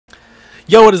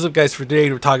Yo, what is up, guys? For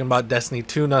today, we're talking about Destiny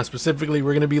 2. Now, specifically,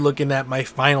 we're going to be looking at my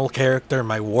final character,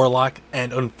 my Warlock.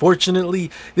 And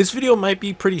unfortunately, this video might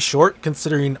be pretty short,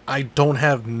 considering I don't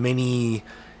have many,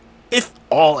 if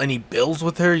all, any builds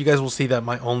with her. You guys will see that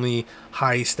my only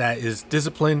high stat is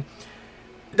Discipline.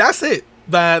 That's it.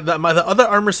 The other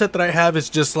armor set that I have is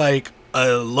just like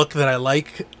a look that I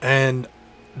like, and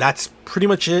that's pretty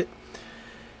much it.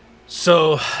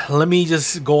 So let me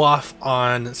just go off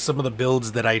on some of the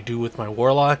builds that I do with my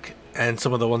Warlock and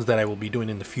some of the ones that I will be doing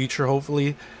in the future,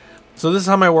 hopefully. So this is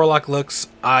how my Warlock looks.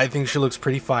 I think she looks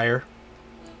pretty fire.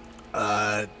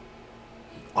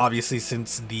 Obviously,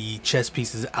 since the chest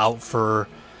piece is out for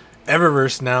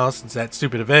Eververse now, since that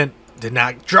stupid event did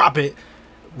not drop it,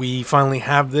 we finally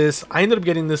have this. I ended up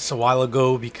getting this a while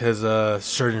ago because of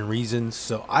certain reasons.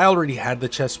 So I already had the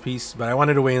chest piece, but I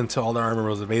wanted to wait until all the armor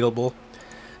was available.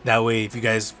 That way, if you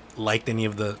guys liked any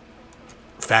of the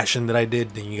fashion that I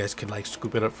did, then you guys can like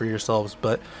scoop it up for yourselves.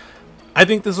 But I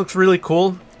think this looks really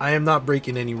cool. I am not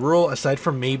breaking any rule, aside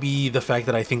from maybe the fact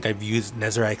that I think I've used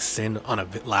Nezarac's Sin on a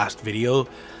last video.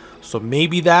 So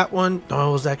maybe that one. No,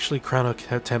 it was actually Crown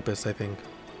of Tempest, I think.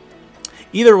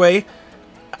 Either way,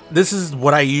 this is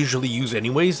what I usually use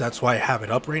anyways. That's why I have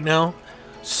it up right now.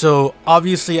 So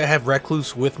obviously I have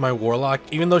Recluse with my Warlock.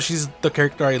 Even though she's the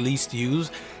character I least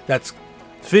use, that's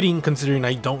fitting considering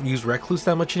I don't use Recluse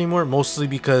that much anymore, mostly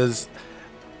because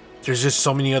there's just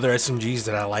so many other SMGs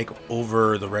that I like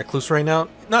over the Recluse right now.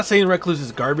 Not saying Recluse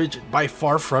is garbage, by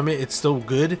far from it. It's still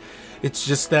good. It's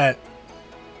just that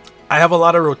I have a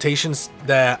lot of rotations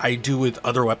that I do with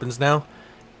other weapons now,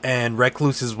 and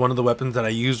Recluse is one of the weapons that I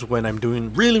use when I'm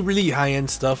doing really high-end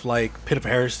stuff like Pit of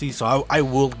Heresy. So I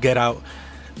will get out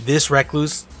this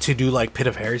Recluse to do like Pit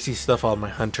of Heresy stuff on my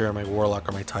Hunter or my Warlock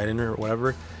or my Titan or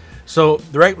whatever. So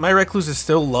my Recluse is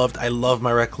still loved. I love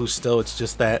my Recluse still. It's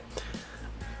just that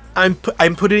I'm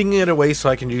putting it away so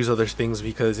I can use other things,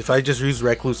 because if I just use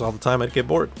Recluse all the time, I'd get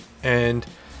bored. And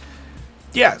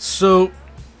yeah, so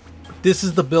this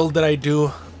is the build that I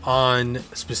do on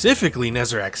specifically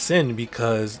Nezarac's Sin,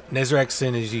 because Nezarac's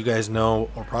Sin, as you guys know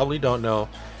or probably don't know,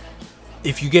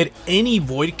 if you get any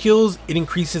void kills, it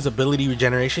increases ability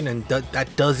regeneration, and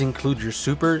that does include your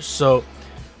super. So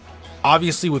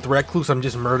obviously with Recluse, I'm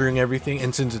just murdering everything,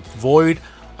 and since it's void,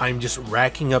 I'm just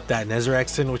racking up that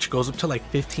Nezarac's Sin, which goes up to like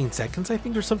 15 seconds, I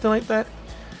think, or something like that.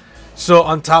 So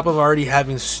on top of already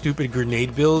having stupid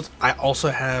grenade builds, I also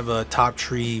have a top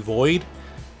tree void,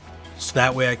 so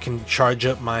that way I can charge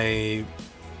up my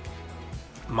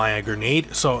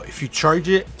grenade. So if you charge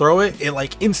it, throw it, it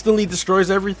like instantly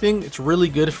destroys everything. It's really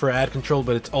good for ad control,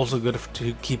 but it's also good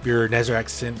to keep your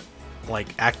Nezarac's Sin like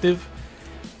active.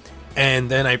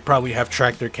 And then I probably have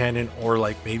Tractor Cannon, or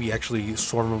like maybe actually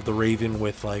Swarm of the Raven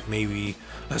with like maybe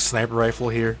a sniper rifle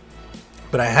here.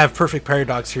 But I have Perfect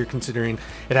Paradox here, considering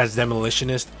it has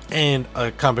Demolitionist and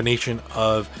a combination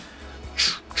of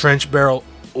Trench Barrel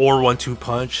or 1-2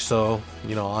 Punch. So,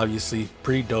 you know, obviously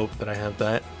pretty dope that I have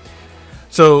that.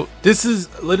 So this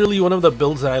is literally one of the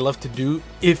builds that I love to do.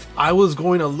 If I was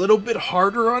going a little bit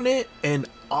harder on it, and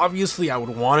obviously I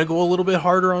would want to go a little bit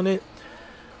harder on it,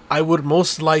 I would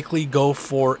most likely go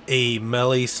for a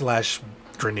melee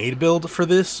 / grenade build for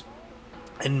this,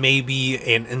 and maybe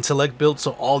an intellect build.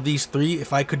 So all these three,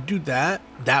 if I could do that,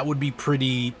 that would be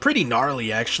pretty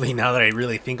gnarly actually, now that I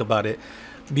really think about it.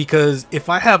 Because if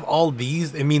I have all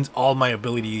these, it means all my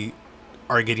ability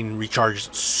are getting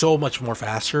recharged so much more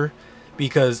faster.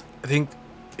 Because I think,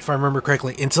 if I remember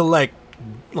correctly, intellect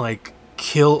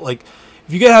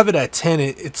if you have it at 10,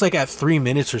 it's like at 3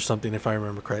 minutes or something, if I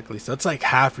remember correctly. So that's like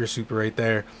half your super right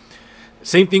there.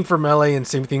 Same thing for melee, and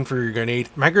same thing for your grenade.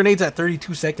 My grenade's at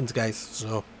 32 seconds, guys.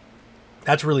 So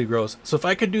that's really gross. So if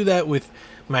I could do that with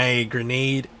my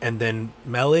grenade and then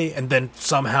melee, and then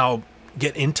somehow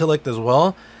get intellect as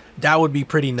well, that would be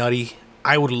pretty nutty.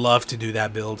 I would love to do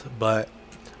that build, but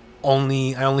I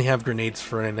only have grenades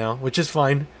for right now, which is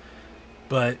fine.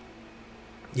 But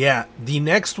yeah, the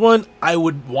next one, I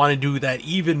would want to do that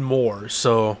even more.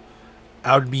 So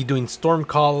I would be doing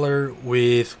Stormcaller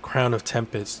with Crown of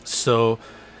Tempest. So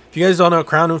if you guys don't know,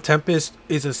 Crown of Tempest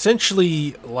is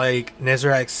essentially like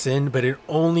Nezarac's Sin, but it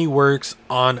only works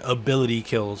on ability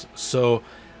kills. So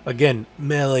again,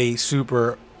 melee,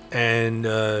 super, and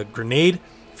grenade.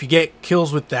 If you get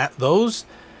kills with those,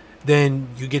 then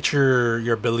you get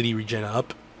your ability regen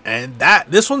up. And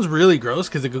this one's really gross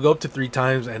because it could go up to 3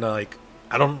 times, and like,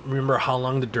 I don't remember how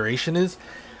long the duration is,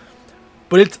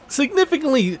 but it's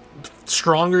significantly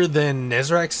stronger than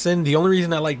Nezarac's Sin. The only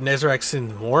reason I like Nezarac's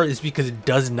Sin more is because it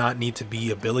does not need to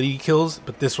be ability kills,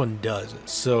 but this one does.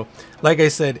 So like I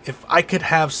said, if I could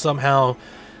have somehow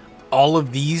all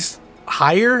of these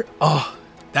higher, oh,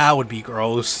 that would be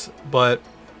gross. But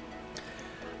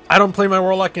I don't play my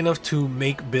Warlock enough to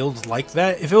make builds like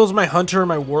that. If it was my Hunter or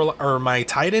my Warlock or my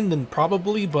Titan, then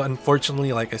probably. But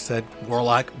unfortunately, like I said,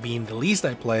 Warlock being the least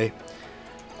I play,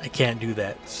 I can't do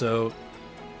that. So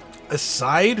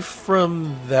aside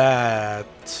from that,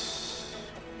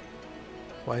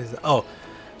 why is that? Oh,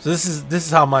 so this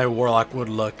is how my Warlock would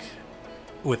look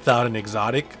without an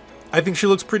exotic. I think she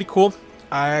looks pretty cool.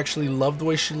 I actually love the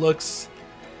way she looks.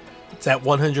 It's at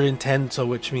 110, so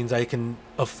which means I can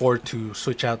afford to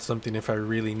switch out something if I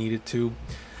really needed to.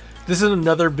 This is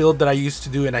another build that I used to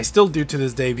do, and I still do to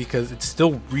this day because it's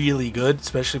still really good,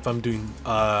 especially if I'm doing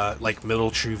like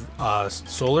middle tree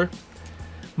solar.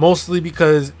 Mostly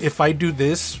because if I do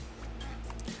this,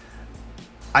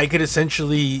 I could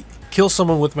essentially kill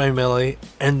someone with my melee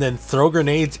and then throw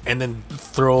grenades and then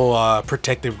throw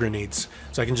protective grenades.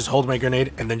 So I can just hold my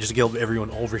grenade and then just give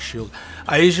everyone over shield.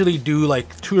 I usually do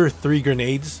like 2 or 3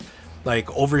 grenades, like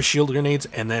over shield grenades,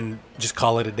 and then just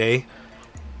call it a day.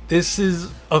 This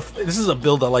is a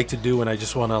build I like to do when I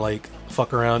just want to like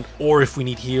fuck around, or if we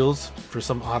need heals for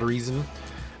some odd reason.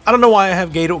 I don't know why I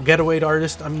have getaway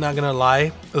artist. I'm not gonna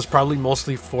lie. It was probably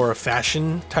mostly for a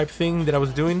fashion type thing that I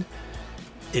was doing.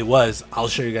 It was. I'll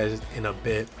show you guys in a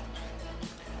bit.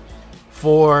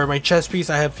 For my chest piece,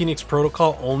 I have Phoenix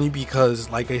Protocol only because,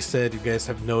 like I said, you guys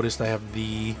have noticed I have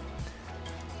the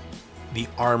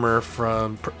armor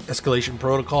from Escalation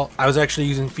Protocol. I was actually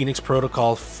using Phoenix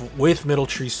Protocol with Middle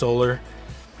Tree Solar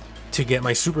to get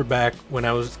my super back when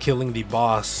I was killing the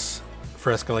boss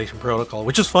for Escalation Protocol,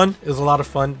 which is fun. It was a lot of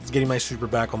fun. It's getting my super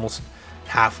back almost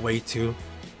halfway too.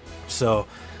 So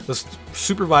it was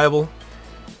super viable.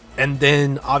 And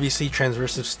then obviously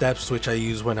transversive steps, which I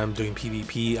use when I'm doing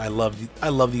PvP. I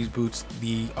love these boots.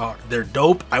 They're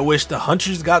dope. I wish the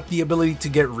hunters got the ability to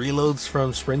get reloads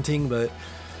from sprinting, but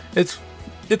it's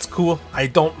cool. I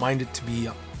don't mind it, to be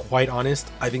quite honest.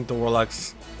 I think the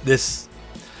Warlocks, it's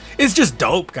just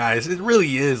dope, guys. It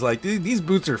really is. Like these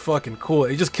boots are fucking cool.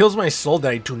 It just kills my soul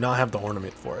that I do not have the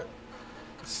ornament for it.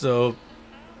 So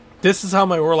this is how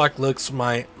my Warlock looks.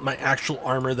 My actual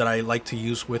armor that I like to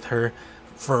use with her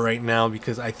for right now,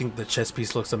 because I think the chest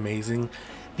piece looks amazing.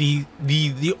 The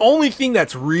only thing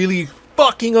that's really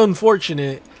fucking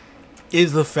unfortunate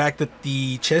is the fact that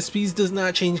the chest piece does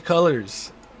not change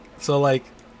colors. So like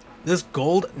this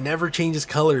gold never changes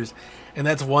colors, and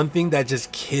that's one thing that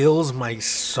just kills my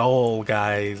soul,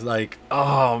 guys. Like,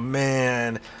 oh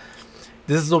man,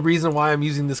 this is the reason why I'm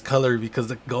using this color, because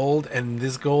the gold and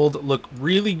this gold look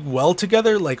really well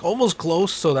together, like almost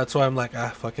close. So that's why I'm like, ah,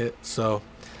 fuck it. So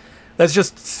that's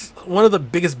just one of the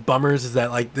biggest bummers, is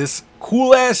that like this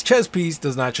cool ass chest piece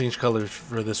does not change colors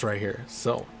for this right here.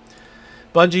 So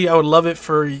Bungie, I would love it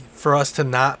for us to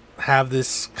not have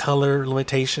this color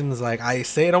limitations. Like I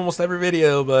say it almost every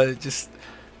video, but just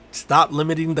stop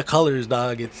limiting the colors,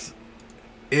 dog.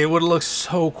 It would look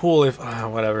so cool if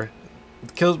whatever.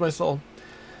 It kills my soul.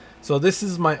 So this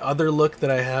is my other look that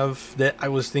I have that I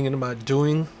was thinking about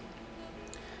doing,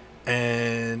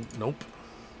 and nope.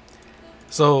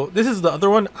 So this is the other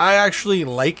one. I actually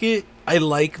like it. I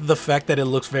like the fact that it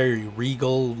looks very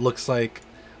regal, looks like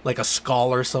a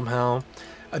scholar somehow.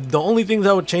 The only thing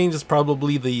that would change is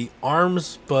probably the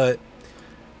arms, but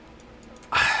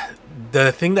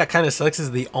the thing that kind of sucks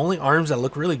is the only arms that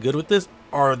look really good with this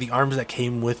are the arms that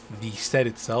came with the set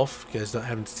itself. You guys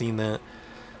haven't seen that.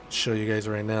 I'll show you guys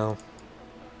right now.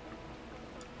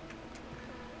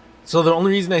 So the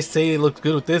only reason I say it looks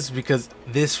good with this is because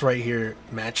this right here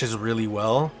matches really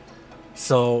well.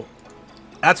 So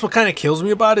that's what kind of kills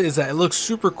me about it, is that it looks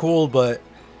super cool, but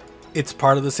it's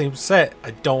part of the same set.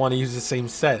 I don't want to use the same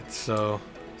set, so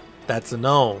that's a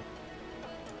no.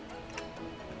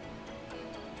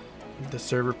 The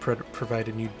server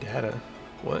provided new data.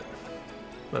 What?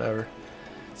 Whatever.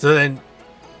 So then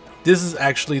this is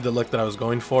actually the look that I was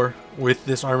going for with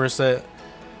this armor set,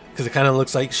 because it kind of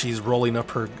looks like she's rolling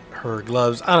up her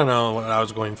gloves. I don't know what I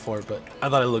was going for, but I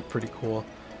thought it looked pretty cool.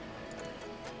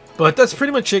 But that's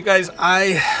pretty much it, guys.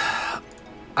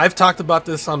 I've talked about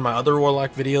this on my other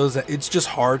Warlock videos, that it's just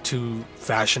hard to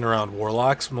fashion around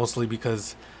Warlocks, mostly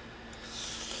because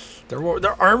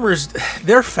their armors,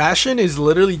 their fashion is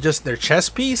literally just their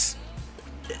chest piece,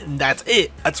 and that's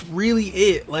it. That's really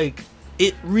it. Like,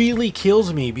 it really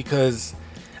kills me because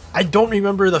I don't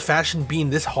remember the fashion being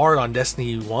this hard on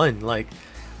Destiny 1. Like,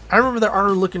 I remember their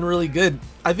armor looking really good.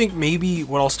 I think maybe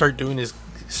what I'll start doing is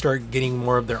start getting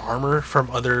more of their armor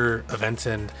from other events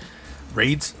and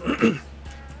raids.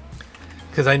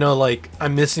 Because I know, like,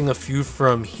 I'm missing a few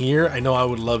from here. I know I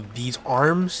would love these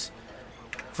arms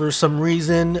for some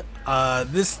reason. I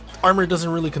armor doesn't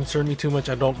really concern me too much.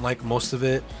 I don't like most of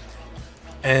it.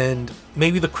 And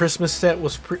maybe the Christmas set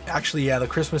was actually, yeah, the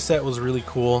Christmas set was really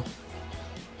cool.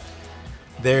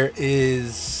 There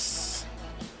is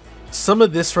some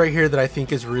of this right here that I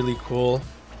think is really cool.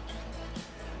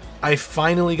 I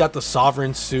finally got the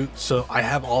Sovereign suit, so I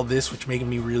have all this, which made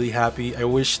me really happy. I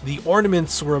wish the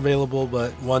ornaments were available,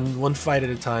 but one fight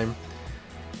at a time.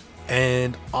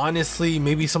 And honestly,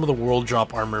 maybe some of the world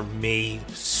drop armor may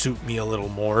suit me a little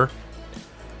more.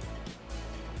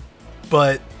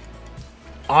 But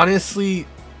honestly,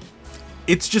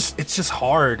 it's just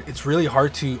hard. It's really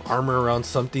hard to armor around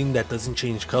something that doesn't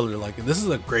change color. Like, this is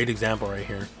a great example right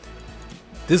here.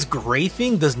 This gray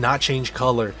thing does not change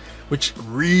color, which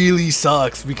really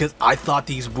sucks because I thought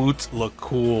these boots look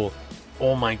cool.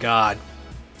 Oh my god.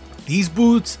 These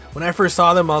boots, when I first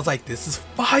saw them, I was like, this is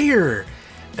fire.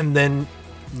 And then,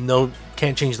 no,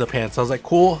 can't change the pants. I was like,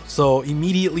 cool. So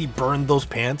immediately burned those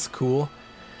pants. Cool.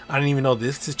 I didn't even know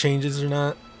this changes or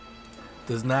not.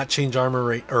 Does not change armor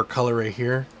rate or color right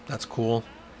here. That's cool.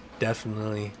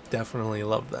 Definitely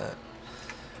love that.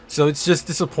 So it's just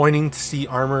disappointing to see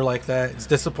armor like that. It's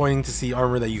disappointing to see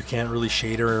armor that you can't really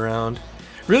shader around.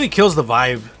 Really kills the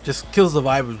vibe. Just kills the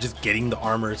vibe of just getting the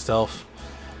armor itself.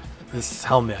 This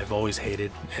helmet I've always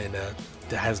hated, and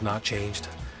that has not changed.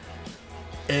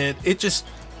 And it just,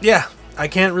 yeah, I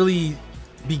can't really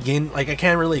I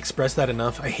can't really express that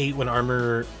enough. I hate when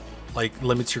armor like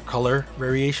limits your color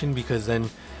variation, because then you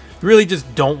really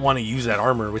just don't want to use that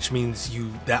armor, which means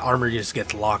that armor just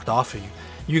gets locked off of you.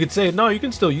 You could say, no, you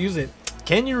can still use it.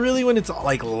 Can you really when it's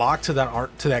like locked to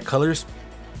that colors?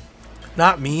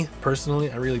 Not me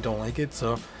personally. I really don't like it.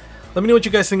 So let me know what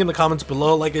you guys think in the comments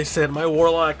below. Like I said, my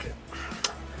Warlock's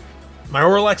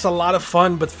a lot of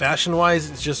fun, but fashion wise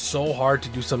it's just so hard to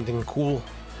do something cool.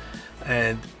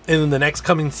 And in the next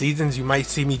coming seasons, you might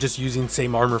see me just using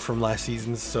same armor from last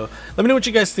season. So let me know what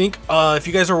you guys think. If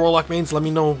you guys are Warlock mains, let me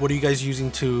know what are you guys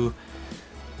using to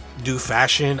do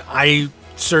fashion. I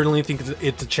certainly think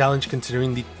it's a challenge,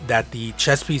 considering that the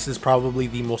chest piece is probably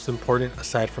the most important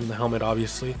aside from the helmet,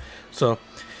 obviously. So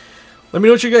let me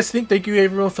know what you guys think. Thank you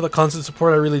everyone for the constant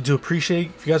support. I really do appreciate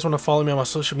it. If you guys want to follow me on my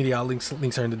social media, links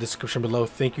are in the description below.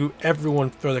 Thank you everyone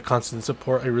for the constant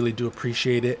support. I really do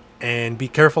appreciate it. And be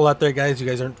careful out there, guys. You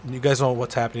guys know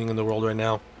what's happening in the world right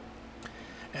now.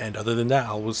 And other than that,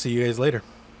 I will see you guys later.